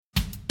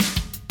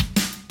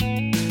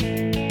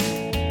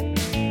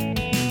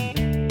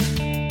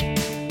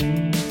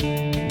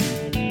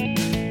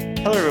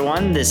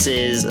everyone. This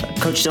is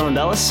Coach Dylan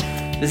Bellis.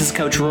 This is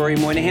Coach Rory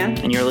Moynihan.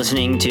 And you're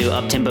listening to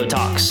Up Tempo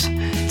Talks.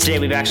 Today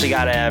we've actually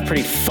got a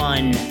pretty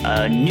fun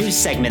news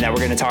segment that we're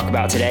going to talk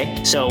about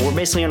today. So we're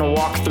basically going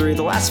to walk through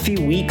the last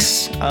few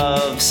weeks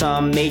of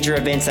some major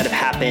events that have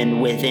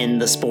happened within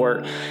the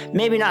sport.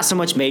 Maybe not so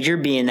much major,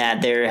 being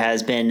that there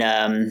has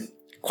been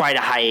quite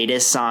a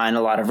hiatus on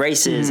a lot of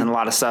races and a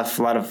lot of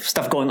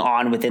stuff going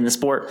on within the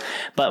sport.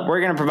 But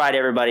we're going to provide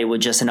everybody with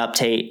just an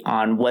update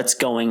on what's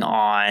going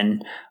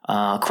on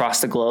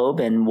across the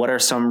globe and what are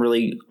some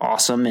really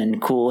awesome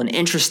and cool and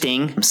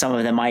interesting, some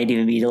of them might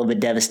even be a little bit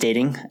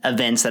devastating,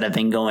 events that have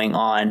been going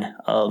on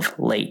of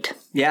late.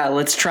 Yeah,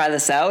 let's try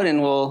this out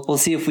and we'll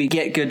see if we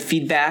get good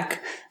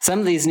feedback. Some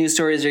of these news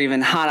stories are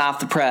even hot off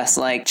the press,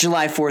 like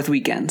July 4th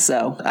weekend.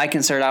 So I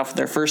can start off with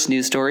our first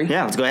news story.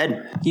 Yeah, let's go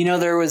ahead. You know,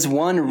 there was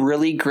one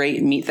really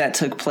great meet that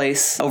took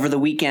place over the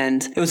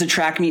weekend. It was a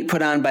track meet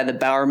put on by the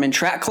Bowerman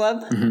Track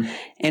Club.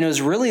 And it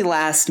was really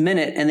last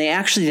minute, and they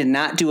actually did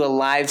not do a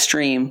live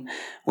stream,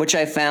 which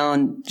I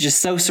found just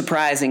so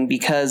surprising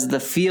because the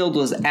field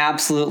was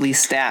absolutely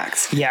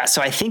stacked. Yeah,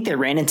 so I think they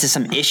ran into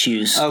some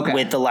issues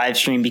with the live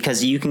stream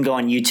because you can go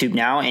on YouTube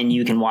now and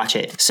you can watch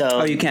it.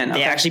 So you can.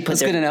 They actually put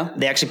good to know.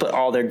 They actually put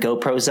all their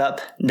GoPros up.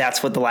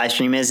 That's what the live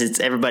stream is. It's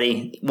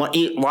everybody.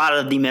 A lot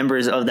of the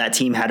members of that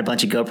team had a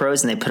bunch of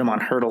GoPros and they put them on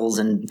hurdles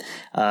and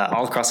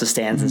all across the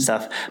stands and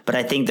stuff. But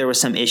I think there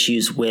was some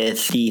issues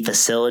with the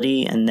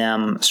facility and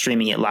them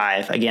streaming it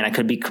live. Again, I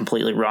could be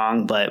completely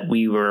wrong, but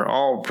we were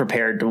all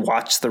prepared to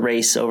watch the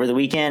race over the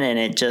weekend and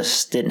it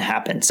just didn't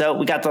happen. So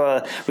we got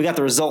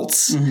the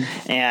results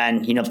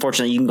and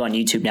fortunately you can go on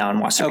YouTube now and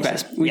watch the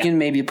races. We can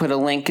maybe put a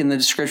link in the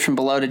description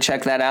below to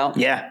check that out.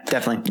 Yeah,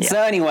 definitely. Yeah.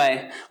 So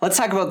anyway, let's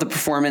talk about the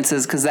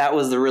performances because that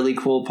was the really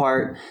cool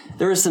part.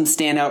 There were some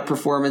standout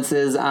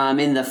performances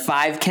in the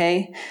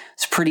 5K.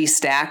 It's pretty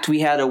stacked.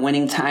 We had a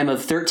winning time of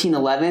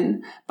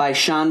 13:11 by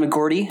Sean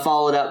McGorty,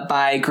 followed up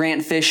by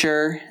Grant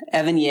Fisher,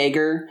 Evan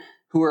Yeager,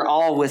 who were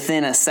all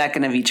within a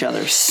second of each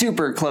other.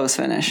 Super close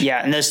finish.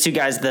 Yeah, and those two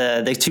guys,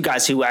 the two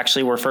guys who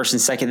actually were first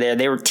and second there,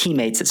 they were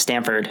teammates at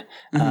Stanford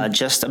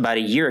just about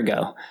a year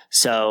ago.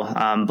 So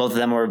both of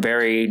them were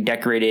very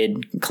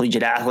decorated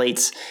collegiate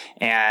athletes,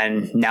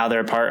 and now they're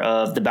a part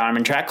of the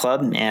Bowerman Track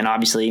Club, and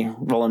obviously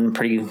rolling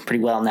pretty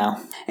well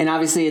now. And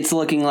obviously it's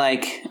looking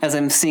like, as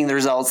I'm seeing the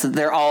results, that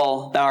they're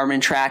all Bowerman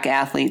Track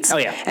athletes. Oh,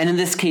 yeah. And in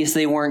this case,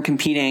 they weren't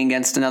competing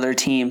against another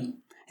team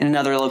in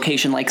another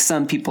location like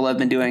some people have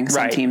been doing,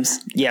 some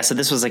teams. Yeah, so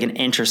this was like an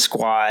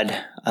inter-squad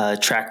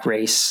track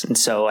race. And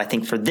so I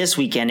think for this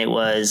weekend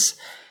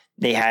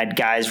they had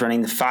guys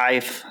running the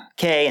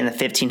 5K and the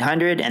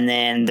 1500, and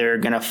then they're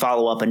going to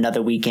follow up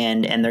another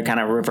weekend and they're kind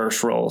of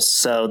reverse roles.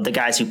 So the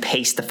guys who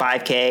paced the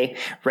 5K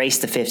race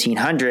the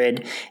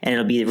 1500 and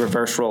it'll be the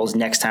reverse roles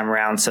next time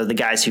around. So the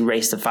guys who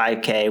race the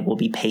 5K will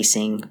be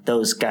pacing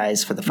those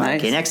guys for the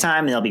 5K next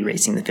time, and they'll be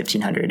racing the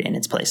 1500 in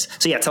its place.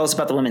 So yeah, tell us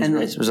about the women's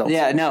race results.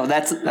 Yeah, no,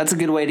 that's a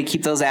good way to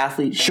keep those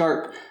athletes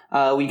sharp.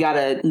 We got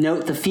to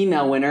note the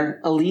female winner,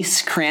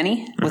 Elise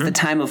Cranny, with a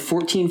time of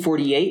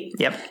 14:48.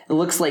 Yep. It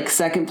looks like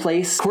second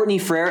place. Courtney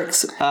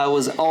Frericks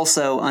was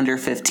also under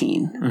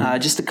 15,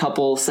 just a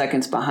couple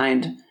seconds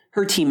behind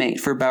her teammate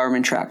for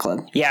Bowerman Track Club.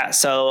 Yeah,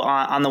 so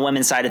on the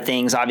women's side of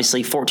things,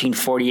 obviously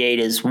 14:48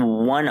 is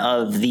one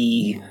of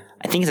the,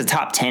 I think it's a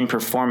top 10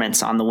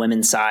 performance on the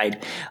women's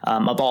side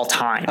of all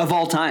time. Of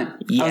all time.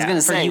 Yeah, I was going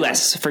to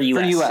say. For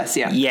US,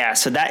 yeah. Yeah,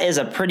 so that is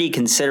a pretty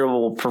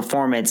considerable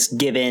performance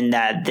given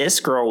that this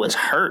girl was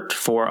hurt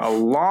for a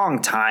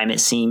long time, it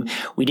seemed.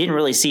 We didn't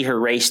really see her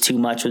race too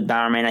much with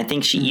Bowerman. I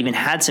think she even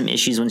had some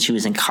issues when she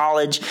was in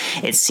college.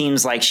 It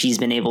seems like she's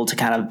been able to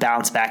kind of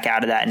bounce back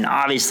out of that. And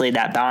obviously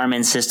that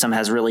Bowerman system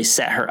has really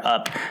set her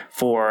up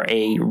for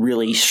a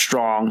really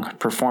strong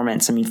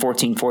performance. I mean,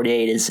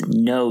 14:48 is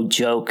no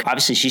joke.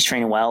 Obviously, she's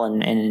training well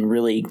and in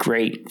really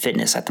great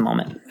fitness at the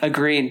moment.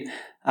 Agreed.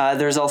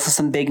 There's also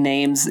some big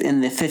names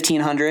in the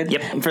 1500.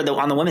 Yep,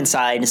 on the women's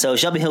side. So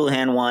Shelby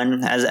Houlihan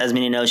won, as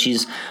many know.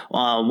 She's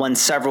won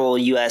several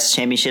U.S.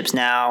 championships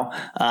now.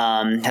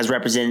 Has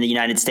represented the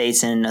United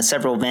States in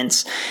several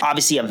events.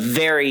 Obviously, a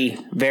very,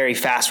 very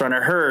fast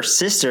runner. Her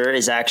sister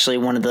is actually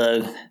one of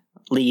the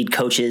lead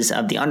coaches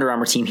of the Under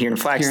Armour team here in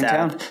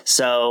Flagstaff.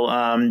 So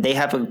they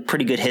have a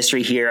pretty good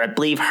history here. I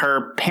believe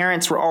her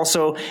parents were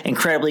also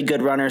incredibly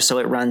good runners, so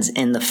it runs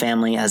in the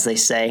family, as they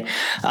say.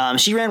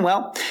 She ran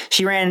well.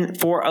 She ran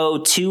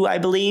 4:02, I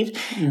believe,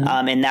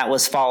 and that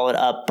was followed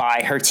up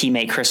by her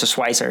teammate, Krista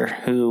Schweizer,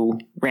 who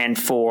ran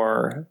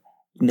for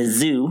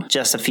Mizzou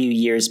just a few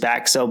years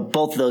back. So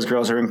both of those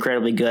girls are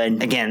incredibly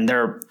good. Again,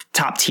 they're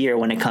top tier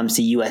when it comes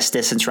to U.S.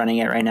 distance running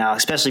it right now,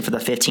 especially for the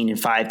 15 and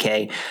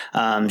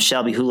 5K.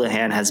 Shelby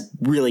Houlihan has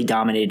really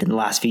dominated in the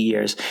last few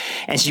years.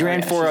 And she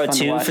ran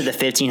 4:02 for the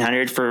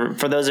 1500.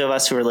 For those of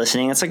us who are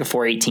listening, it's like a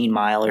 4:18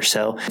 mile or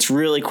so. It's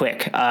really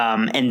quick.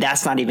 And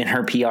that's not even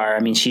her PR. I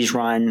mean, she's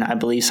run, I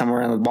believe,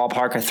 somewhere in the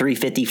ballpark of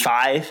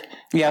 3:55.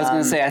 Yeah, I was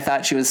going to say, I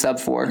thought she was sub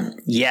 4.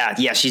 Yeah,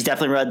 she's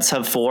definitely run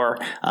sub 4.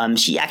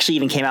 She actually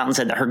even came out and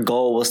said that her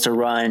goal was to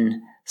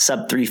run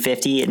sub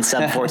 350 and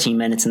sub 14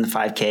 minutes in the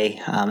 5K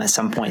at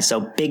some point.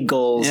 So big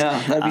goals. Yeah,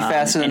 that'd be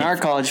faster than our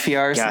college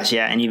PRs. Gosh,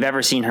 yeah. And you've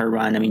ever seen her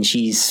run. I mean,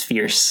 she's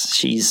fierce.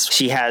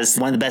 She has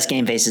one of the best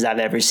game faces I've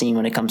ever seen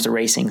when it comes to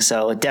racing.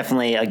 So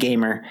definitely a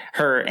gamer.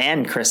 Her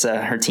and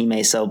Krista, her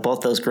teammate. So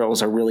both those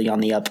girls are really on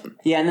the up.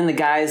 Yeah, and then the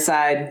guys'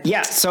 side.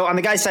 Yeah, so on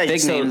the guys' side,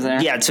 big names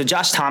there. Yeah, so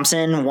Josh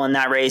Thompson won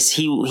that race.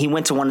 He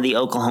went to one of the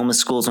Oklahoma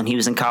schools when he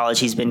was in college.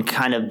 He's been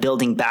kind of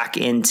building back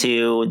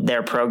into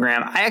their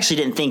program. I actually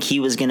didn't think he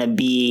was going to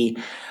be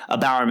a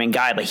Bowerman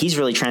guy, but he's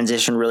really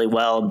transitioned really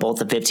well in both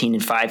the 15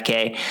 and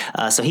 5K.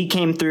 So he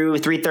came through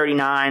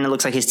 3:39. It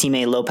looks like his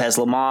teammate Lopez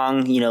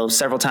Lamong,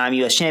 several time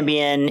U.S.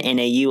 champion,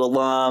 NAU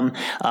alum,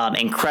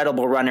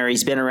 incredible runner.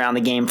 He's been around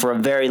the game for a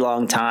very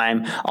long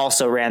time.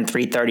 Also ran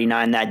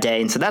 3:39 that day.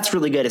 And so that's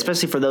really good,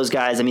 especially for those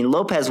guys. I mean,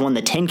 Lopez won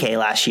the 10K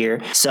last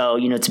year. So,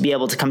 to be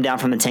able to come down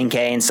from the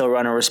 10K and still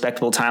run a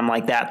respectable time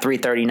like that,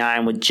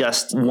 3:39 with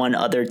just one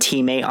other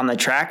teammate on the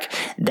track,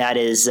 that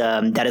is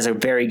a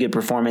very good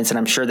performance. And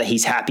I'm sure that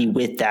he's happy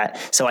with that.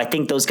 So I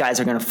think those guys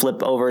are going to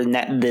flip over in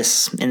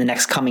the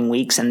next coming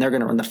weeks, and they're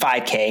going to run the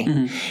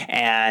 5K,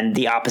 and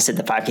the opposite,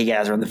 the 5K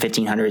guys run the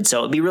 1500. So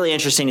it'd be really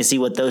interesting to see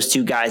what those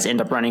two guys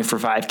end up running for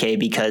 5K,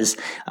 because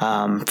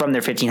from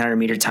their 1500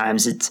 meter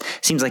times, it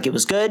seems like it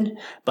was good,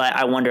 but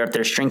I wonder if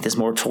their strength is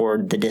more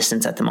toward the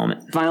distance at the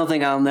moment. Final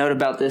thing I'll note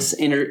about this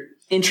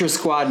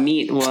intra-squad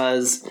meet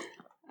was,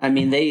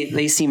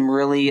 they seem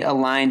really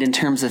aligned in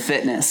terms of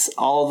fitness.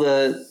 All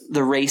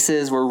the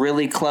races were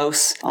really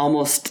close,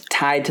 almost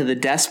tied to the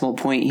decimal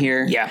point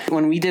here. Yeah.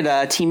 When we did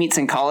team meets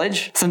in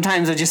college,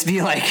 sometimes it'd just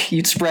be like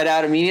you'd spread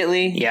out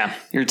immediately. Yeah.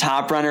 Your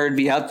top runner would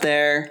be up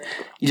there.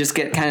 You just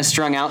get kind of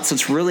strung out. So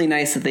it's really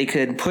nice that they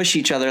could push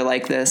each other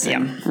like this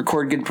and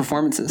record good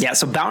performances. Yeah.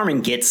 So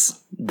Bowerman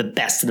gets the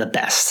best of the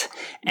best.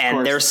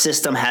 And their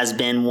system has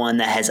been one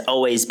that has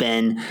always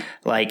been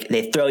like,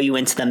 they throw you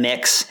into the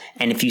mix,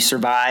 and if you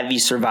survive, you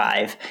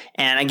survive.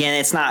 And again,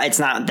 that's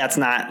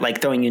not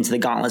like throwing you into the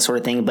gauntlet sort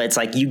of thing, but it's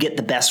like you get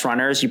the best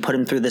runners, you put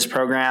them through this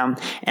program,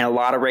 and a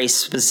lot of race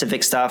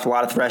specific stuff, a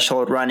lot of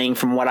threshold running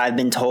from what I've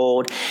been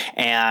told.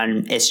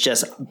 And it's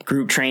just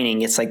group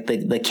training. It's like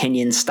the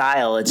Kenyan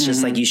style. It's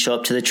just like you show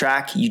up to the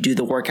track, you do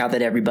the workout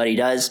that everybody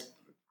does.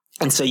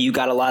 And so you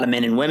got a lot of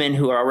men and women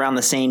who are around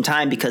the same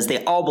time because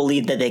they all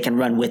believe that they can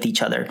run with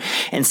each other.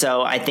 And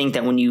so I think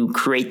that when you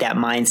create that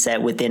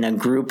mindset within a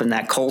group and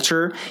that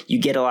culture, you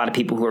get a lot of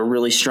people who are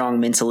really strong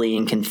mentally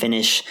and can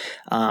finish.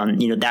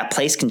 That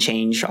place can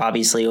change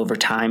obviously over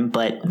time,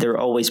 but they're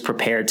always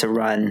prepared to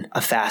run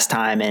a fast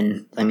time.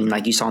 And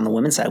like you saw on the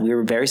women's side, we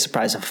were very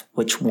surprised of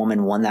which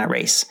woman won that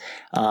race.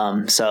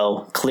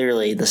 So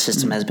clearly the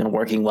system has been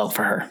working well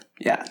for her.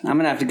 Yeah. I'm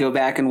going to have to go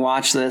back and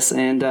watch this,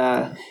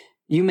 and,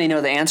 you may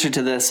know the answer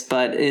to this,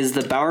 but is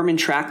the Bowerman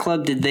Track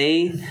Club, did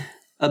they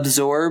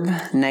absorb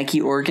Nike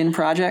Oregon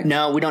project?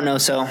 No, we don't know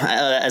so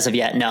as of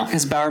yet, no.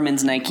 Because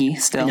Bowerman's Nike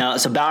still. No,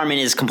 so Bowerman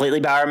is completely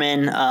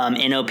Bowerman.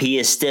 NOP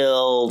is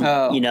still,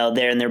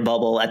 they're in their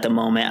bubble at the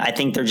moment. I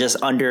think they're just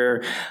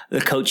under the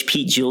coach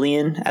Pete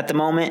Julian at the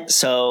moment.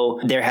 So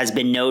there has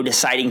been no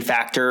deciding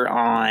factor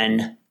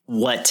on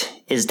what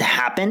is to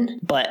happen.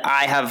 But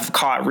I have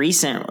caught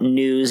recent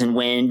news and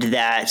wind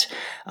that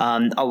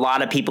a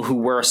lot of people who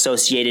were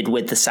associated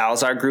with the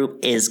Salazar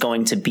group is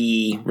going to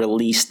be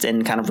released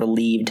and kind of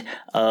relieved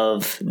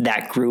of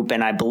that group.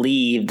 And I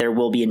believe there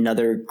will be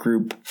another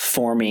group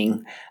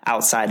forming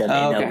outside of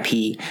NOP.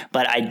 Okay.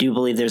 But I do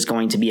believe there's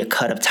going to be a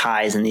cut of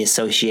ties in the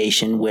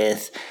association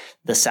with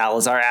the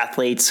Salazar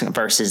athletes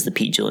versus the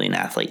Pete Julian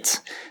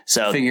athletes.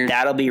 So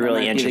that'll be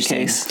really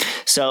interesting.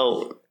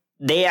 So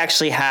they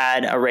actually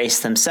had a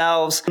race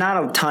themselves.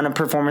 Not a ton of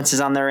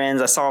performances on their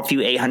ends. I saw a few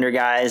 800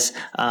 guys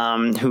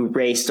who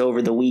raced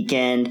over the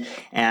weekend.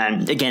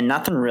 And again,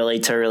 nothing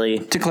really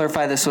to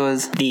clarify, this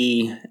was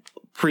the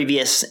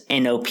previous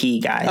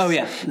NOP guys. Oh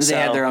yeah, they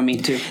had their own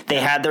meet too.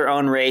 They had their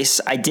own race.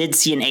 I did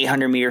see an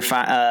 800 meter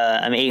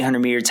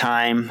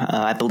time.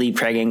 I believe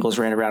Craig Engels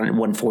ran around at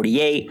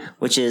 1:48,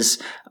 which is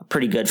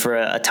pretty good for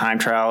a time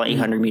trial.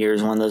 800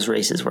 meters is one of those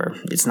races where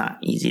it's not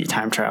easy to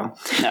time trial.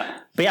 No.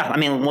 But yeah,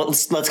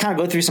 let's kind of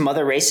go through some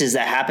other races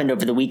that happened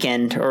over the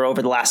weekend or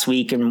over the last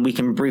week, and we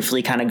can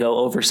briefly kind of go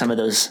over some of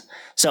those.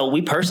 So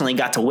we personally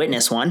got to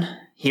witness one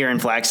here in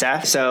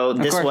Flagstaff. So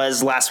this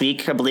was last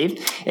week, I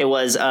believe. It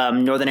was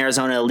Northern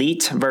Arizona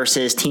Elite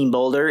versus Team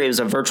Boulder. It was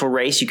a virtual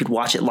race. You could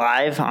watch it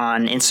live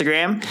on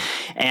Instagram.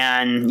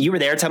 And you were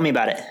there. Tell me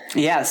about it.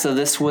 Yeah, so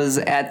this was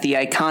at the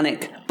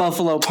iconic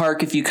Buffalo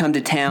Park. If you come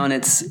to town,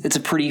 it's a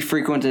pretty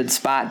frequented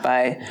spot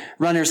by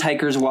runners,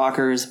 hikers,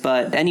 walkers.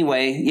 But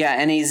anyway,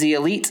 yeah, NAZ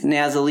Elite,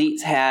 NAZ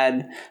Elite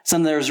had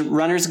some of those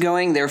runners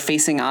going. They're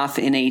facing off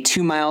in a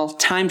 2-mile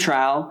time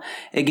trial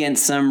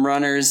against some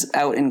runners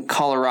out in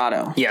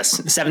Colorado. Yes,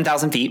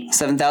 7,000 feet.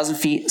 7,000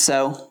 feet,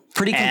 so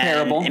pretty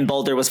comparable. And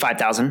Boulder was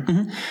 5,000.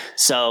 Mm-hmm.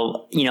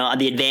 So,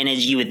 the advantage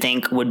you would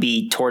think would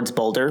be towards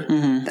Boulder.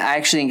 Mm-hmm. I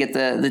actually didn't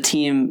get the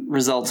team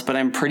results, but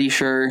I'm pretty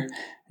sure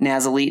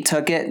NAZ Elite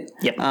took it.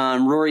 Yep.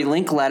 Rory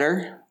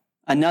Linkletter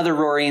another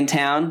Rory in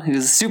town,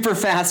 who's a super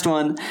fast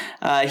one.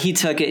 He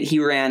took it. He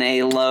ran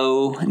a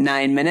low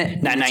 9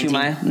 minute.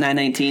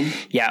 9:19.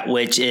 Yeah,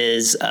 which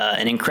is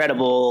an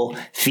incredible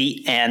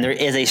feat. And there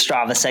is a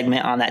Strava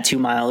segment on that 2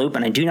 mile loop.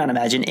 And I do not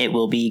imagine it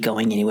will be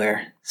going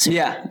anywhere soon.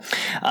 Yeah.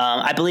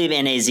 I believe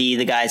NAZ,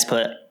 the guys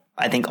put,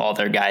 I think, all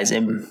their guys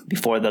in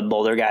before the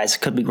Boulder guys.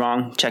 Could be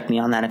wrong. Check me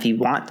on that if you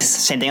want.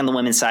 Same thing on the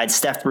women's side.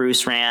 Steph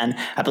Bruce ran,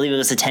 I believe it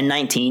was a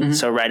 10:19,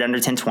 so right under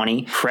 10:20.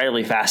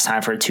 Incredibly fast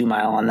time for a 2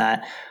 mile on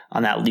that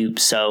loop.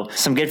 So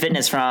some good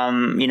fitness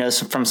from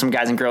some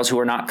guys and girls who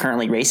are not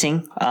currently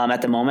racing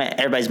at the moment.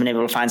 Everybody's been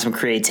able to find some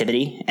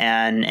creativity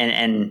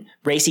and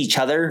race each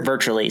other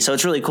virtually. So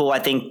it's really cool. I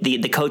think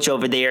the coach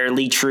over there,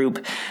 Lee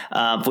Troop,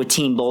 with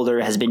Team Boulder,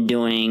 has been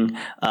doing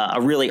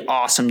a really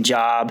awesome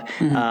job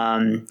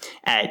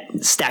at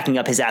stacking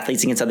up his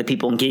athletes against other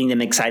people and getting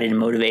them excited and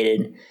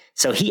motivated.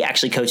 So he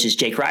actually coaches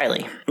Jake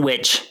Riley,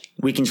 which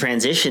we can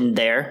transition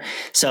there.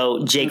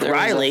 So Jake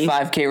Riley,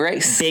 5K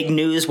race, big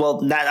news.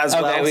 Well, that as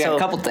well. Okay, we got a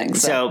couple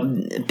things.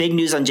 So big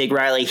news on Jake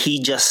Riley.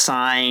 He just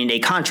signed a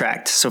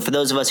contract. So for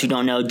those of us who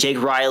don't know,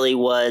 Jake Riley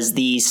was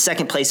the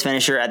second place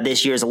finisher at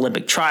this year's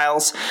Olympic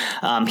trials.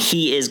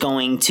 He is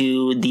going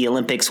to the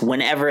Olympics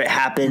whenever it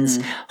happens.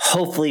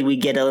 Hopefully we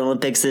get an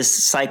Olympics this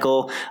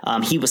cycle.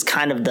 He was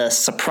kind of the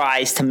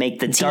surprise to make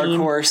the team. Dark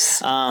horse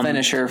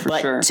finisher for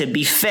sure. But to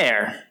be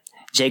fair,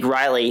 Jake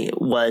Riley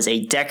was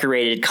a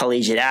decorated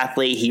collegiate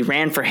athlete. He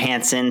ran for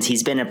Hanson's.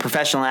 He's been a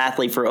professional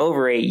athlete for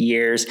over 8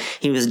 years.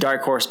 He was a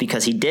dark horse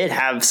because he did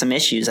have some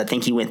issues. I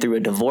think he went through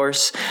a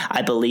divorce.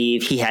 I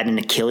believe he had an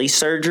Achilles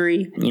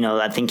surgery.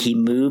 I think he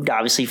moved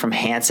obviously from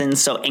Hanson's.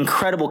 So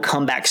incredible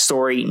comeback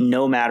story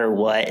no matter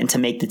what. And to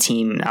make the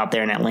team out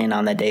there in Atlanta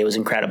on that day was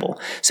incredible.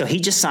 So he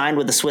just signed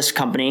with a Swiss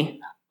company,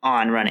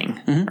 On Running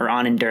or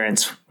On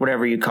Endurance,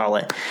 whatever you call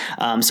it.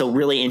 So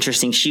really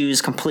interesting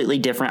shoes, completely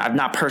different. I've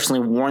not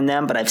personally worn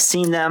them, but I've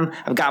seen them.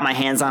 I've got my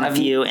hands on a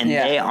few, and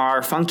they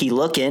are funky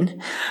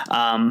looking.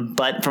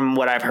 But from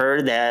what I've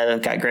heard,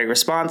 they've got great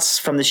response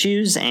from the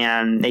shoes,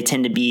 and they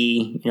tend to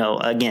be,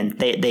 again,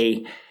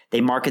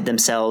 they market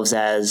themselves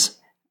as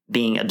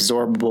being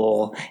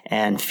absorbable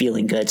and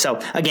feeling good. So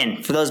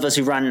again, for those of us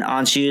who run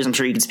On shoes, I'm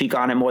sure you can speak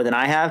on it more than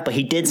I have, but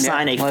he did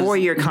sign a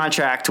 4-year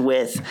contract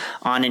with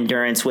On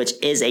Endurance, which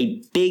is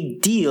a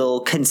big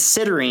deal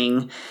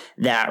considering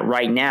that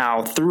right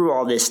now, through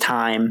all this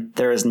time,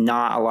 there is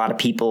not a lot of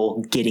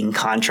people getting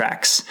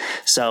contracts.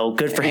 So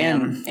good for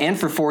him. And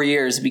for 4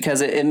 years,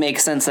 because it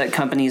makes sense that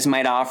companies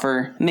might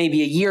offer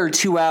maybe a year or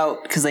two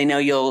out because they know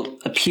you'll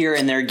appear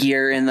in their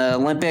gear in the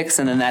Olympics,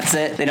 and then that's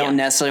it. They don't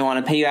necessarily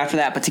want to pay you after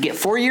that. But to get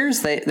 4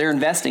 years, they're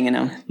investing in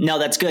them. No,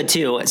 that's good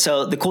too.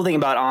 So the cool thing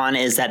about On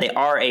is that they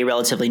are a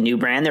relatively new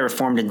brand. They were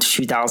formed in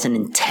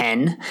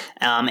 2010.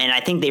 And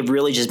I think they've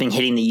really just been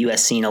hitting the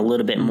U.S. scene a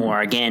little bit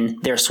more. Again,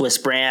 they're a Swiss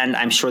brand.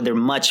 I'm sure they're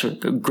much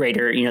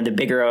greater, they're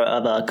bigger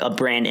of a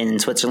brand in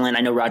Switzerland.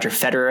 I know Roger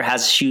Federer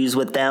has shoes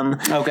with them.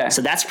 Okay.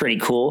 So that's pretty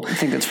cool. I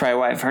think that's probably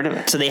why I've heard of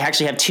it. So they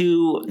actually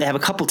have a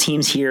couple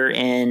teams here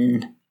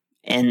in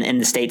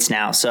the States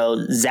now.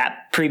 So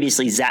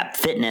previously Zap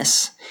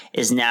Fitness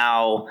is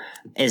now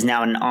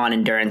an On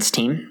Endurance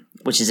team,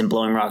 which is in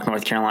Blowing Rock,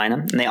 North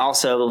Carolina. And they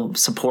also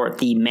support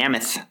the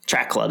Mammoth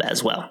Track Club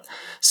as well.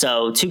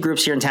 So 2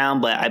 groups here in town,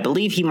 but I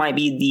believe he might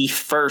be the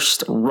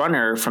first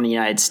runner from the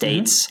United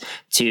States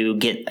to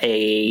get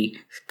a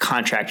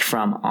contract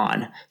from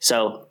On.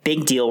 So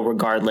big deal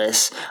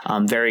regardless.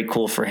 Very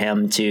cool for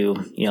him to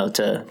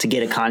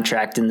get a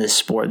contract in this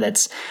sport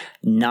that's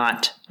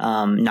not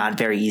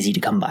very easy to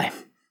come by.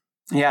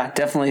 Yeah,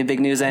 definitely big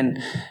news.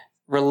 And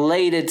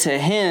related to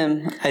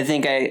him, I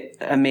think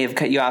I may have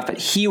cut you off, but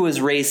he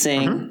was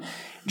racing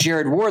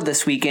Jared Ward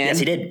this weekend. Yes,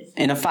 he did.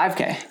 In a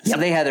 5K. So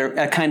they had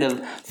a kind of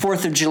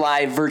 4th of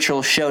July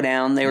virtual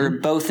showdown. They were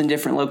both in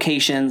different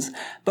locations,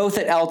 both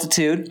at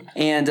altitude.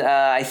 And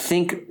I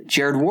think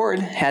Jared Ward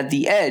had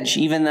the edge.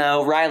 Even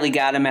though Riley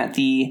got him at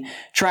the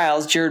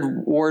trials,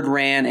 Jared Ward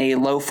ran a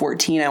low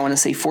 14. I want to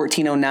say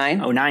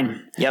 14:09.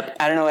 09. Yep.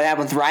 I don't know what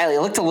happened with Riley.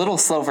 It looked a little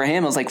slow for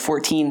him. It was like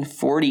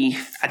 14:40.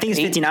 I think it's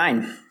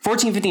 59.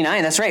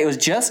 14:59. That's right. It was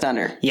just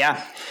under.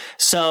 Yeah.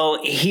 So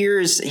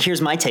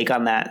here's my take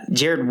on that.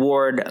 Jared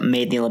Ward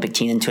made the Olympic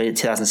team in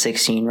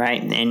 2016,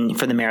 right? And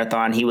for the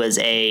marathon, he was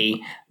a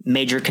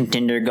major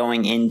contender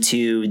going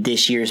into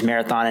this year's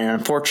marathon. And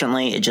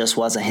unfortunately, it just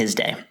wasn't his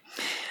day.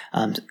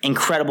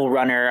 Incredible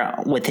runner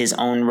with his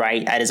own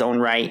right, at his own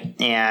right.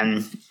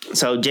 And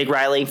so Jake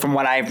Riley, from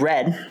what I've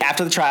read,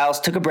 after the trials,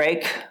 took a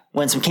break,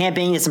 went some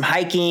camping, did some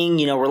hiking,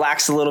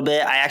 relaxed a little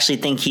bit. I actually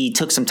think he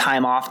took some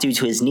time off due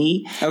to his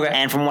knee. Okay.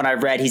 And from what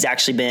I've read, he's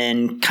actually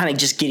been kind of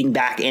just getting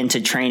back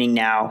into training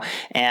now.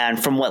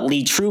 And from what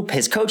Lee Troop,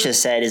 his coach,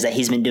 has said is that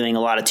he's been doing a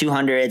lot of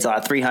 200s, a lot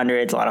of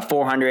 300s, a lot of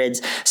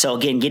 400s. So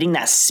again, getting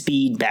that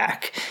speed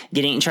back,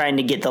 trying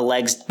to get the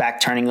legs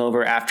back turning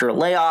over after a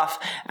layoff,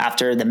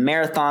 after the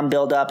marathon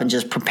build up and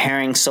just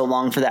preparing so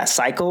long for that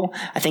cycle.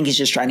 I think he's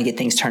just trying to get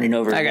things turning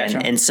over again.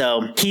 Gotcha. And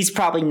so he's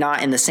probably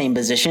not in the same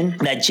position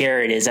that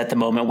Jared is at the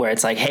moment where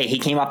it's like, hey, he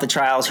came off the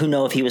trials. Who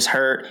knows if he was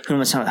hurt? Who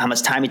knows how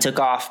much time he took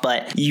off?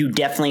 But you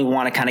definitely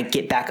want to kind of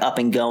get back up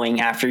and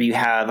going after you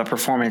have a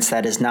performance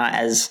that is not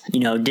as,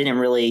 didn't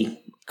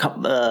really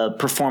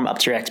perform up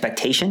to your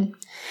expectation.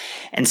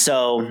 And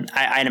so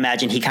I'd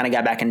imagine he kind of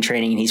got back in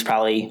training, and he's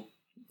probably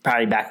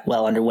back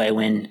well underway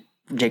when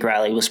Jake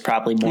Riley was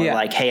probably more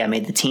like, hey, I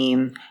made the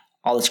team.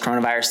 All this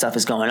coronavirus stuff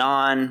is going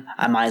on.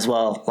 I might as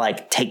well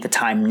take the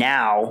time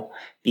now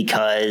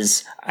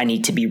because I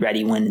need to be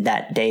ready when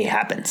that day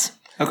happens.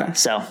 Okay.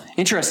 So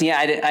interesting.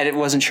 Yeah. I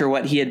wasn't sure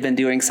what he had been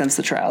doing since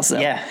the trial. So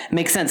yeah, it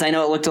makes sense. I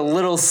know it looked a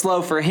little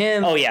slow for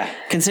him. Oh yeah.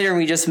 Considering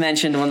we just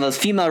mentioned one of those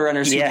female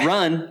runners who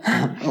run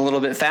a little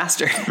bit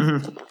faster.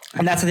 Mm-hmm.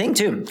 And that's the thing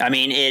too. I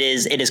mean, it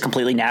is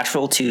completely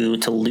natural to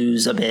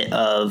lose a bit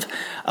of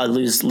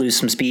lose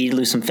some speed,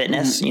 lose some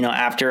fitness,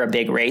 after a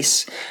big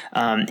race.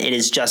 It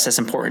is just as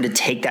important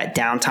to take that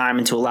downtime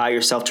and to allow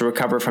yourself to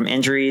recover from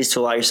injuries,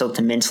 to allow yourself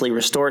to mentally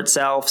restore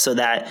itself so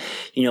that,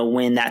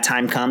 when that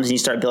time comes and you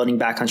start building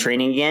back on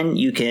training again,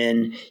 you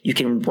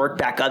can work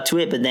back up to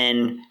it, but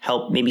then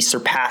help maybe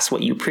surpass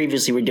what you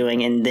previously were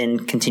doing and then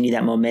continue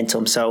that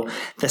momentum. So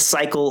the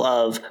cycle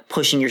of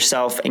pushing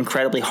yourself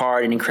incredibly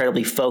hard and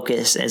incredibly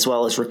focused, as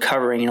well as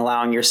recovering and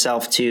allowing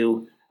yourself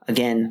to,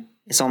 again,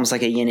 it's almost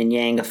like a yin and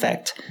yang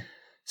effect.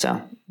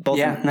 So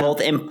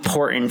both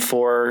important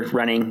for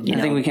running.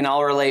 I think we can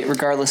all relate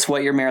regardless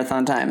what your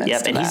marathon time is.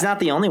 Yep. And he's not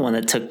the only one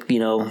that took,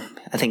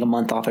 I think a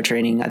month off of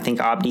training. I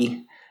think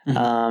Abdi,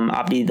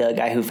 the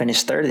guy who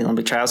finished third in the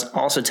Olympic trials,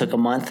 also took a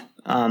month.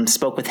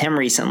 Spoke with him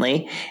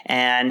recently,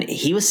 and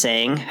he was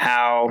saying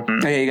how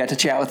you got to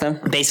chat with him.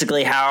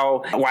 Basically,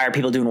 why are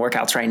people doing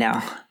workouts right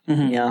now?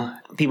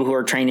 Mm-hmm. People who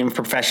are training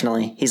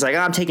professionally. He's like,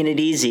 I'm taking it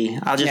easy.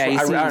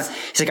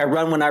 He's like, I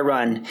run when I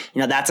run.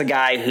 That's a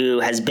guy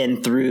who has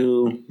been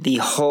through the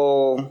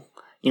whole,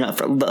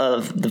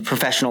 of the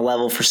professional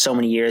level for so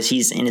many years.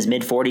 He's in his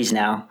mid-40s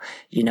now.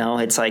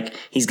 It's like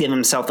he's giving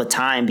himself the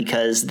time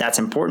because that's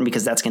important,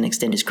 because that's going to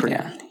extend his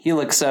career. Yeah, he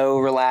looks so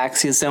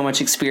relaxed. He has so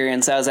much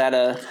experience. I was at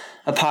a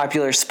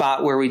popular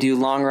spot where we do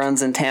long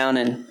runs in town,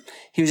 and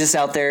he was just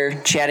out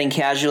there chatting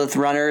casual with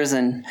runners,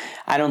 and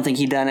I don't think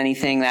he'd done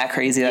anything that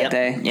crazy that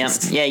day.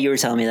 Yeah, you were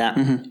telling me that.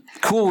 Mm-hmm.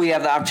 Cool. We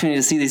have the opportunity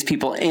to see these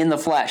people in the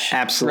flesh.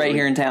 Absolutely. Right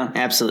here in town.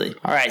 Absolutely.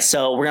 All right.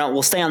 So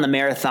we'll stay on the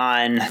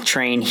marathon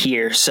train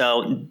here.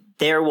 So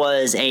there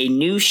was a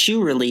new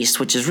shoe released,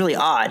 which is really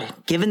odd.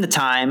 Given the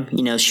time,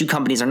 shoe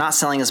companies are not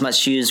selling as much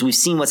shoes. We've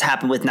seen what's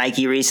happened with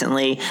Nike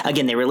recently.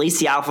 Again, they released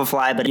the Alpha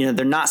Fly, but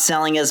they're not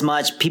selling as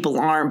much. People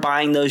aren't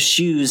buying those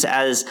shoes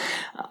as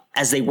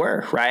they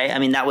were, right? I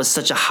mean, that was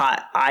such a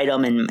hot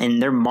item,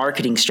 and their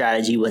marketing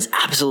strategy was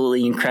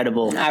absolutely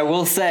incredible. I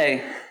will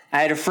say,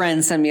 I had a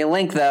friend send me a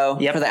link, though,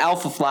 for the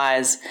Alpha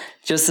Flies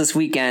just this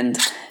weekend.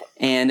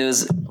 And it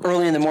was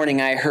early in the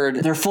morning. I heard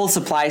their full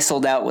supply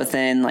sold out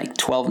within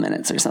 12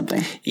 minutes or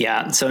something.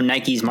 Yeah. So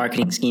Nike's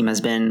marketing scheme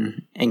has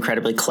been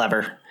incredibly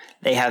clever.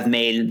 They have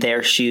made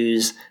their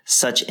shoes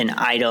such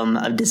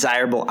a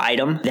desirable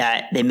item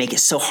that they make it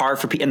so hard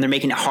for people, and they're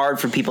making it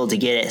hard for people to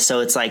get it. So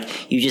it's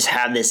like you just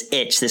have this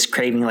itch, this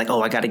craving, I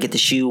got to get the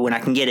shoe when I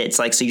can get it. It's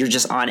like, so you're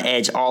just on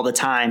edge all the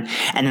time.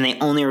 And then they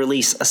only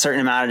release a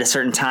certain amount at a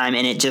certain time,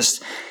 and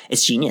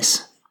it's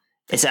genius.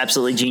 It's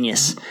absolutely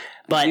genius.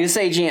 But you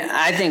say,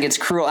 I think it's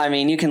cruel. I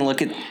mean, you can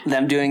look at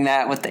them doing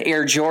that with the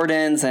Air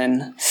Jordans,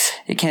 and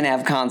it can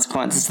have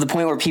consequences to the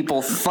point where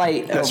people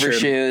fight over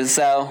shoes.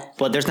 So,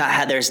 but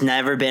there's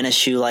never been a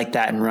shoe like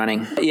that in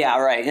running. Yeah,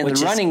 right. In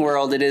the running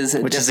world, it is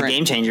which is a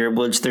game changer.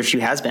 Which their shoe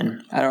has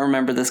been. I don't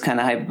remember this kind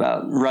of hype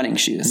about running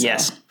shoes. So.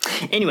 Yes.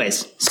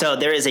 Anyways, so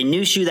there is a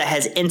new shoe that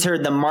has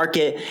entered the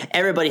market.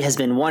 Everybody has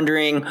been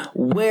wondering,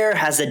 where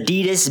has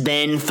Adidas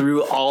been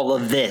through all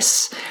of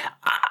this?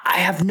 I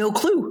have no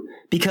clue.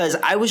 Because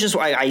I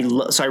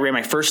ran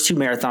my first 2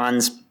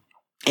 marathons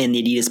in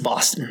the Adidas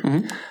Boston.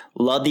 Mm-hmm.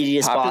 Love the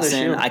Adidas Popular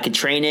Boston. Shoe. I could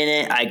train in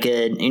it. I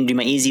could do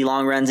my easy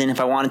long runs in if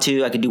I wanted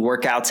to. I could do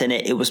workouts in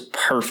it. It was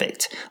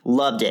perfect.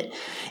 Loved it.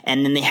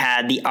 And then they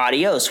had the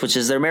Adios, which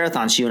is their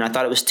marathon shoe, and I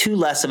thought it was too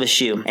less of a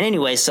shoe. And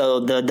anyway,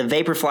 so the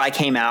Vaporfly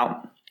came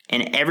out,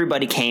 and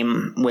everybody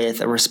came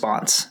with a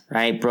response,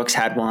 right? Brooks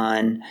had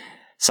one.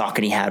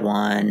 Saucony had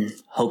one.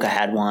 Hoka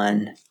had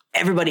one.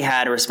 Everybody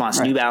had a response.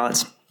 Right. New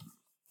Balance.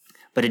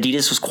 But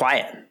Adidas was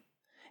quiet.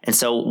 And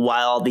so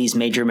while all these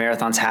major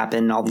marathons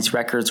happened, all these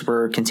records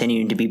were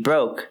continuing to be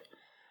broke,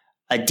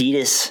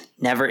 Adidas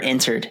never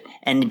entered.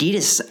 And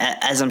Adidas,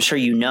 as I'm sure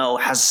you know,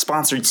 has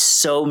sponsored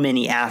so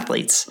many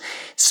athletes,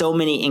 so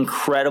many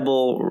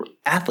incredible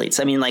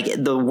athletes. I mean,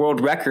 the world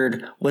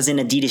record was in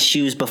Adidas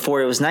shoes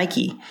before it was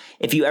Nike.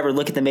 If you ever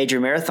look at the major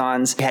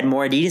marathons, you had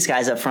more Adidas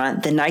guys up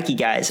front than Nike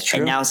guys. True.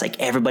 And now it's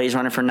everybody's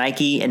running for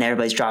Nike and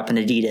everybody's dropping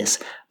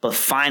Adidas. But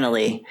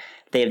finally,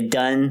 they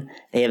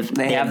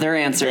have their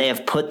answer. They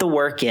have put the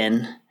work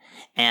in,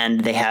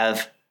 and they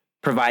have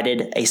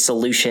provided a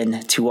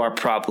solution to our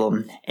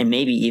problem, and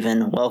maybe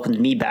even welcomed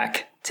me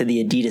back to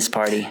the Adidas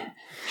party.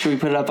 Should we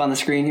put it up on the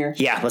screen here?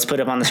 Yeah, let's put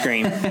it up on the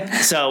screen.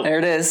 So there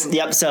it is.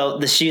 Yep. So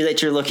the shoe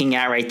that you're looking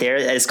at right there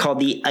is called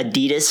the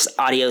Adidas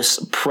Adios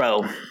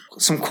Pro.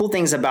 Some cool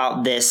things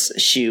about this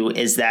shoe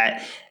is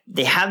that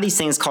they have these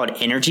things called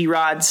energy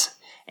rods,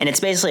 and it's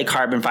basically a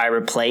carbon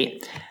fiber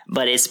plate,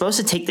 but it's supposed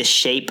to take the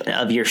shape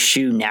of your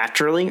shoe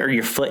naturally, or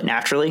your foot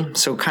naturally.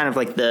 So kind of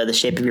like the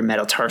shape of your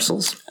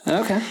metatarsals.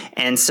 Okay.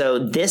 And so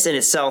this in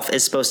itself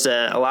is supposed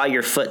to allow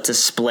your foot to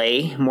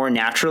splay more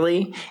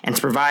naturally and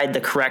to provide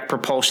the correct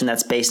propulsion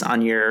that's based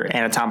on your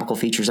anatomical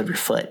features of your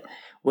foot,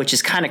 which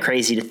is kind of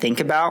crazy to think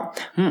about.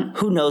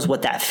 Who knows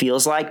what that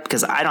feels like?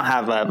 Because I don't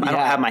have I don't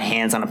have my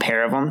hands on a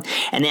pair of them.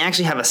 And they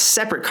actually have a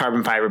separate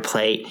carbon fiber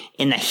plate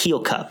in the heel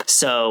cup.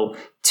 So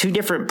 2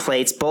 different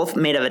plates, both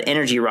made of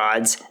energy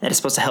rods that is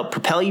supposed to help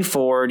propel you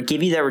forward,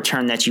 give you the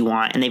return that you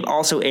want. And they've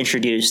also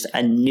introduced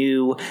a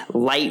new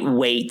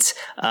lightweight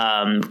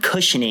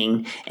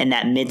cushioning in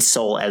that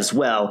midsole as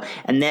well.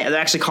 And they're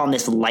actually calling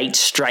this Light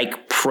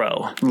Strike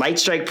Pro. Light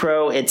Strike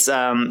Pro, it's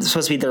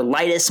supposed to be their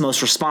lightest,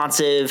 most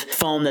responsive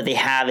foam that they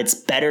have. It's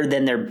better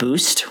than their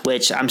Boost,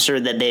 which I'm sure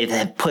that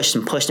they've pushed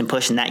and pushed and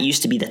pushed, and that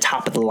used to be the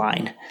top of the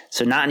line.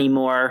 So not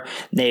anymore.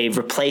 They've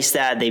replaced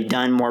that. They've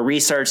done more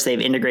research.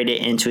 They've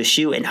integrated it into a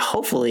shoe, and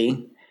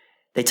hopefully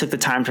they took the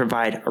time to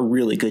provide a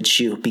really good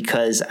shoe,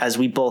 because as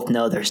we both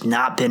know, there's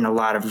not been a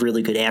lot of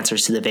really good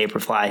answers to the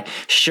Vaporfly.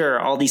 Sure,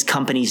 all these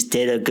companies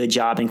did a good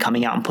job in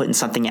coming out and putting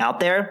something out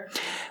there,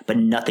 but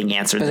nothing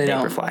answered the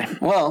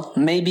Vaporfly. Well,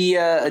 maybe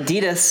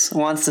Adidas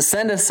wants to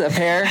send us a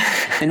pair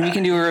and we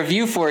can do a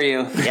review for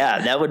you. Yeah,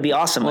 that would be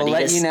awesome. We'll Adidas.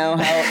 let you know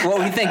what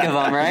we think of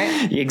them,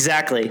 right?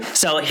 Exactly.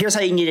 So here's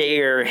how you can get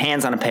your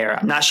hands on a pair.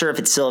 I'm not sure if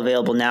it's still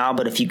available now,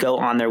 but if you go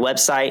on their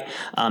website,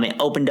 it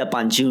opened up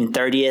on June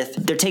 30th.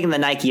 They're taking the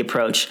Nike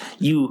approach.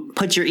 You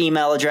put your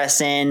email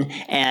address in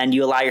and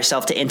you allow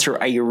yourself to enter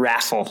a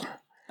raffle.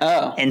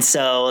 Oh. And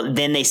so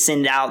then they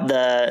send out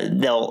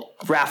they'll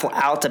raffle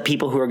out to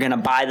people who are going to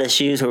buy the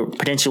shoes, who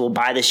potentially will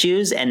buy the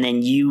shoes. And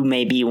then you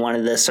may be one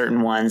of the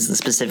certain ones, the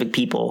specific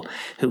people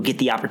who get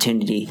the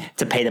opportunity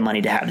to pay the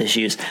money to have the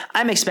shoes.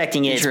 I'm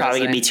expecting it's probably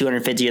going to be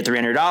 $250 or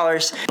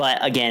 $300.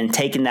 But again,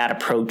 taking that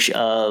approach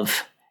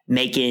of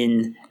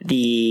making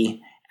the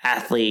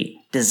athlete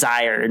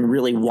desire and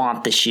really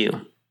want the shoe,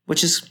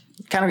 which is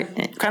kind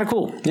of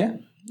cool. Yeah.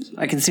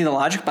 I can see the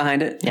logic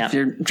behind it. Yeah. If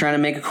you're trying to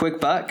make a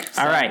quick buck.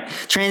 So. All right.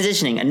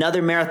 Transitioning,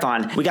 another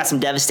marathon. We got some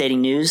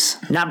devastating news.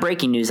 Not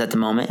breaking news at the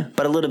moment,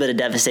 but a little bit of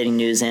devastating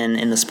news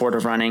in the sport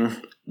of running.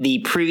 The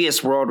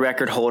previous world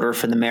record holder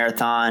for the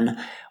marathon,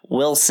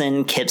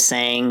 Wilson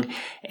Kipsang,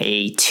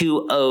 a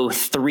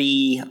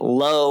 2:03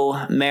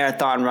 low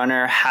marathon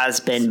runner, has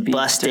been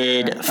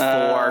busted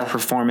for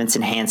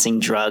performance-enhancing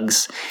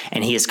drugs,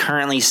 and he is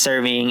currently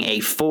serving a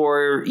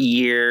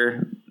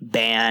 4-year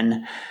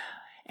ban,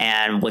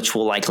 and which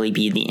will likely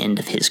be the end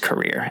of his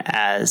career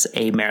as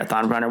a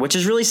marathon runner, which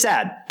is really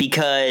sad,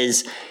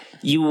 because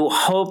you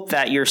hope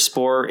that your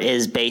sport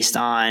is based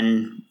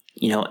on,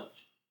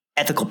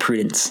 ethical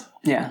prudence.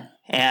 Yeah.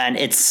 And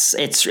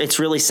it's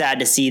really sad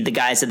to see the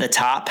guys at the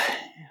top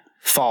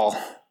fall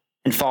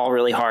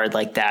really hard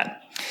like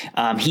that.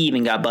 He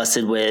even got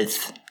busted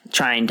with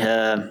trying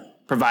to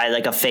provide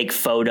like a fake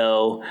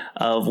photo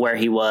of where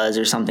he was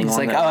or something. It's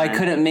like, I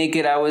couldn't make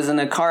it. I was in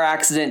a car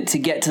accident to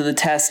get to the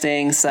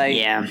testing site.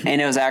 Yeah.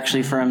 And it was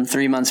actually from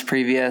 3 months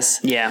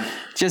previous. Yeah.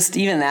 Just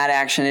even that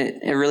action,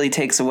 it really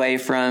takes away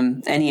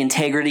from any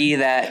integrity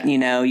that,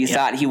 you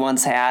thought he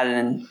once had.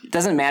 And it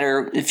doesn't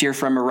matter if you're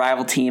from a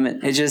rival team.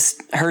 It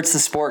just hurts the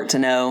sport to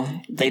know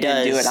they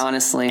didn't do it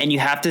honestly. And you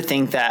have to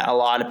think that a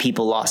lot of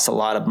people lost a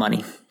lot of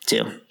money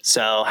too.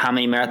 So how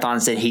many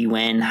marathons did he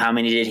win? How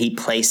many did he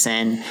place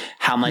in?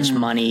 How much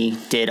money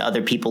did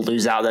other people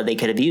lose out that they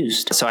could have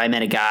used? So I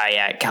met a guy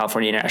at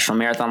California International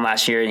Marathon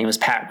last year, and he was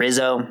Pat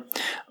Rizzo.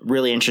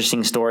 Really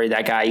interesting story.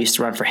 That guy used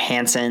to run for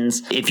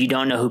Hanson's. If you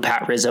don't know who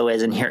Pat Rizzo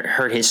is and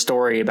heard his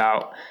story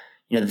about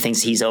the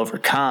things he's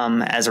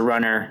overcome as a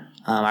runner,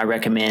 I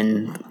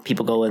recommend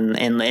people go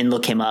and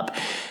look him up.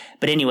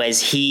 But anyways,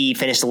 he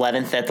finished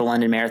 11th at the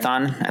London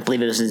Marathon. I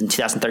believe it was in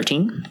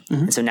 2013.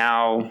 And so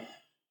now,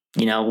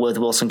 with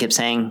Wilson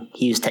Kipsang,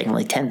 he was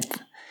technically 10th.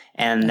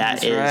 And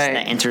that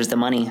enters the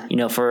money,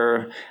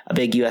 for a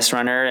big U.S.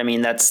 runner. I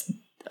mean, that's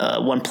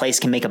one place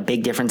can make a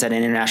big difference at an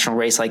international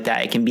race like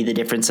that. It can be the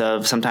difference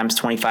of sometimes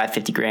 25,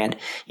 50 grand,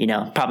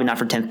 probably not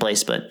for 10th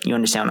place, but you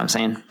understand what I'm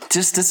saying.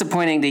 Just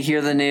disappointing to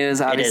hear the news.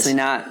 Obviously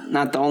not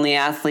the only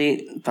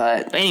athlete,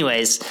 but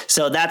anyways,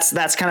 so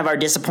that's kind of our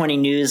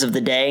disappointing news of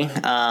the day.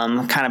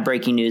 Kind of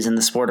breaking news in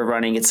the sport of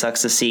running. It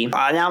sucks to see.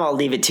 Now I'll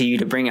leave it to you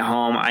to bring it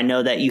home. I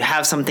know that you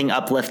have something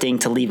uplifting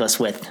to leave us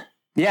with.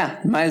 Yeah,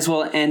 might as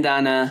well end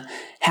on a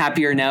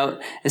happier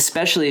note,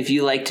 especially if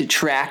you like to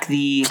track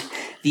the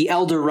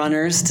elder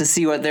runners to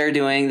see what they're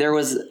doing. There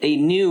was a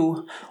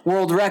new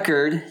world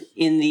record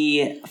in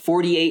the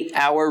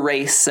 48-hour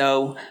race,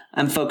 so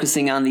I'm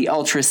focusing on the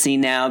ultra scene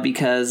now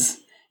because,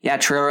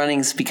 trail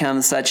running's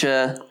become such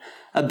a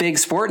a big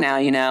sport now,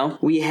 you know.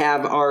 We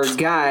have our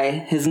guy,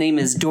 his name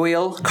is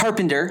Doyle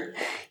Carpenter.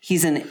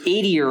 He's an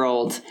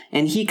 80-year-old,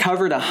 and he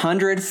covered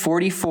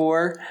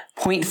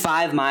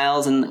 144.5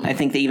 miles, and I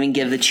think they even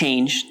give the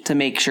change to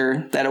make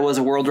sure that it was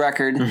a world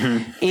record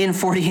in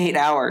 48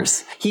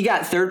 hours. He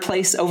got third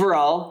place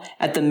overall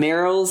at the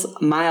Merrill's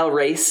Mile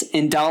Race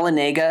in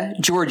Dahlonega,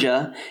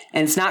 Georgia,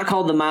 and it's not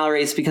called the mile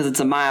race because it's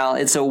a mile.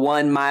 It's a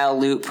 1 mile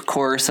loop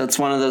course, so it's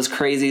one of those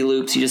crazy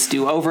loops you just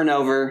do over and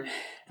over.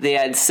 They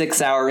had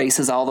 6-hour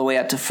races all the way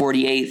up to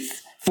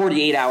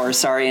 48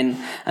 hours, and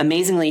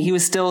amazingly, he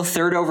was still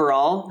third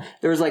overall.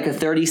 There was like a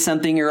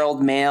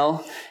 30-something-year-old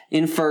male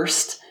in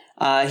first.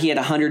 He had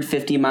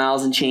 150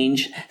 miles and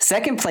change.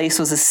 Second place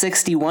was a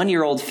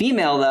 61-year-old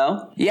female,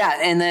 though. Yeah,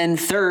 and then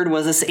third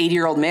was this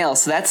 80-year-old male.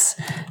 So that's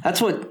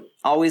what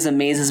always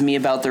amazes me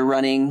about the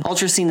running.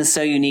 Ultra scene is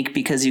so unique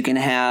because you can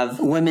have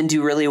women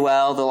do really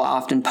well. They'll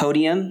often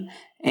podium.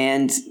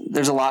 And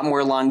there's a lot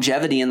more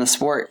longevity in the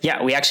sport.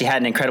 Yeah, we actually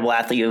had an incredible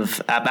athlete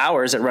of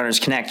ours at Runners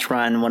Connect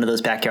run one of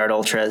those backyard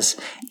ultras.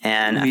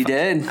 And we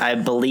did. I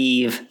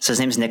believe, so his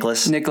name's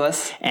Nicholas.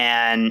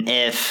 And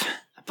if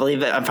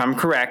I'm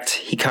correct,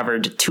 he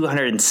covered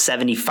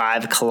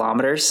 275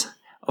 kilometers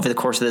over the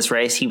course of this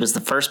race. He was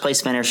the first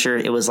place finisher.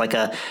 It was like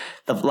the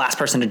last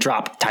person to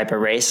drop type of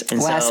race.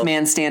 And last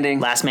man standing.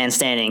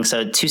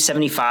 So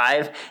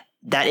 275,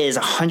 that is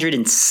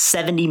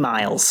 170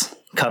 miles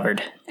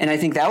covered. And I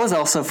think that was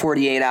also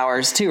 48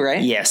 hours too,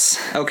 right? Yes.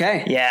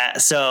 Okay. Yeah.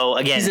 So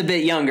again, he's a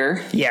bit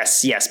younger.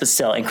 Yes, but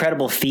still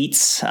incredible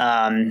feats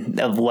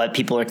of what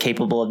people are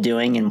capable of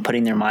doing and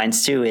putting their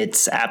minds to.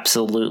 It's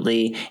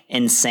absolutely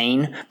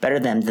insane. Better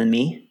than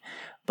me,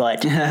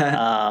 but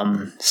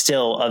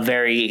still a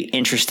very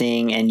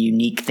interesting and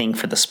unique thing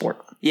for the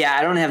sport. Yeah,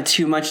 I don't have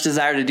too much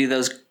desire to do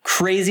those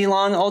crazy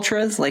long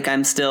ultras. Like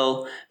I'm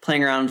still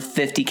playing around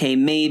 50K,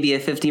 maybe a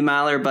 50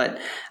 miler, but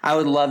I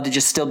would love to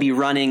just still be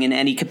running in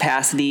any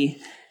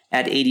capacity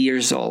at 80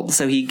 years old.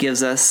 So he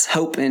gives us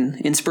hope and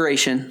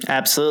inspiration.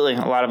 Absolutely.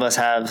 A lot of us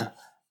have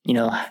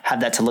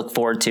that to look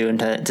forward to and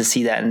to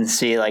see that and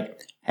see like,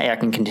 hey, I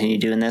can continue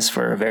doing this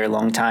for a very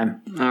long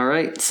time. All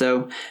right.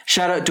 So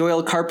shout out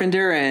Doyle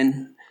Carpenter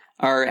and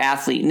our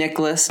athlete,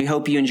 Nicholas. We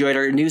hope you enjoyed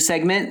our new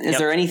segment. Is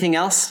there anything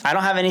else? I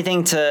don't have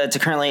anything to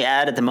currently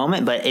add at the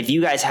moment, but if you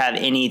guys have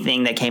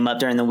anything that came up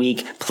during the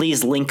week,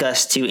 please link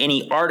us to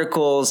any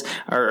articles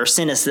or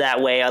send us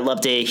that way. I'd love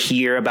to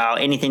hear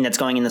about anything that's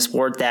going in the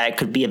sport that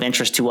could be of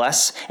interest to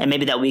us and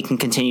maybe that we can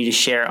continue to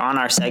share on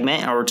our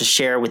segment or to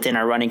share within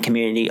our running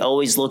community.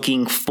 Always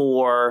looking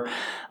for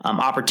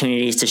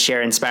opportunities to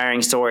share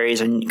inspiring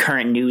stories and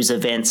current news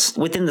events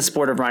within the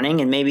sport of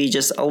running and maybe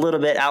just a little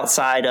bit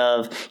outside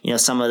of,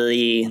 some of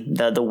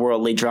the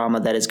worldly drama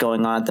that is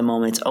going on at the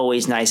moment. It's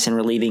always nice and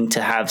relieving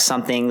to have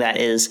something that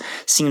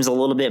seems a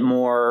little bit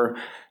more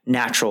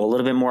natural, a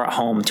little bit more at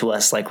home to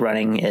us like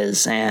running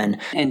is. And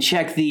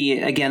check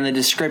the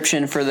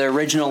description for the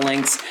original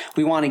links.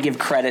 We want to give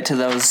credit to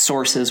those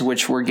sources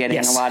which we're getting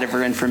a lot of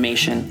our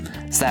information.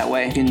 So that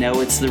way you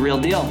know it's the real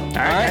deal. All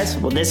right, guys.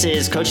 Well, this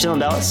is Coach Dylan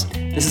Bellis.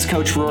 This is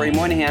Coach Rory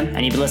Moynihan.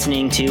 And you've been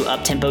listening to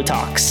Up Tempo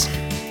Talks.